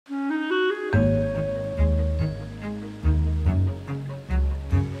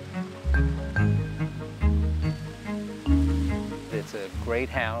great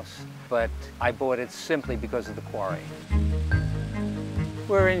house, but I bought it simply because of the quarry.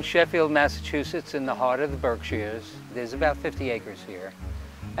 We're in Sheffield, Massachusetts, in the heart of the Berkshires. There's about 50 acres here.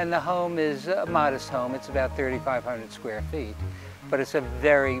 And the home is a modest home. It's about 3,500 square feet. But it's a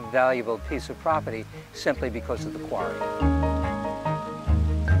very valuable piece of property simply because of the quarry.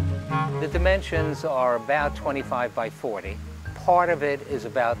 The dimensions are about 25 by 40. Part of it is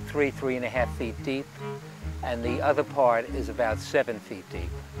about 3.5 feet deep, and the other part is about 7 feet deep.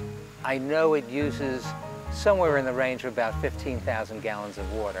 I know it uses somewhere in the range of about 15,000 gallons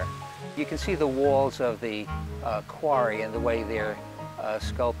of water. You can see the walls of the quarry and the way they're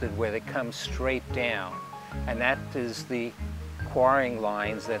sculpted, where they come straight down, and that is the quarrying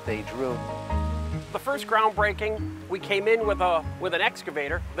lines that they drew. The first groundbreaking, we came in with an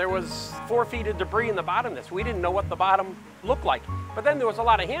excavator. There was 4 feet of debris in the bottom of this. We didn't know what the bottom looked like. But then there was a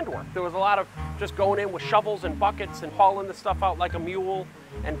lot of handwork. There was a lot of just going in with shovels and buckets and hauling the stuff out like a mule,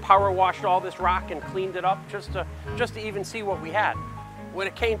 and power washed all this rock and cleaned it up just to even see what we had. When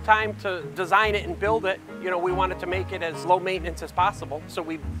it came time to design it and build it, you know, we wanted to make it as low maintenance as possible. So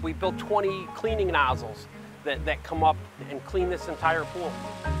we built 20 cleaning nozzles that come up and clean this entire pool.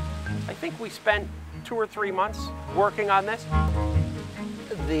 I think we spent 2 or 3 months working on this.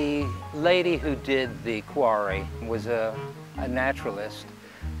 The lady who did the quarry was a naturalist,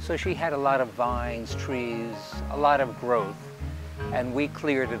 so she had a lot of vines, trees, a lot of growth, and we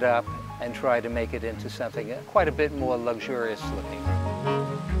cleared it up and tried to make it into something quite a bit more luxurious looking.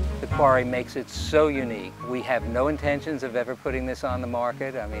 The quarry makes it so unique. We have no intentions of ever putting this on the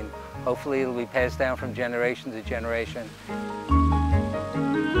market. I mean, hopefully it'll be passed down from generation to generation.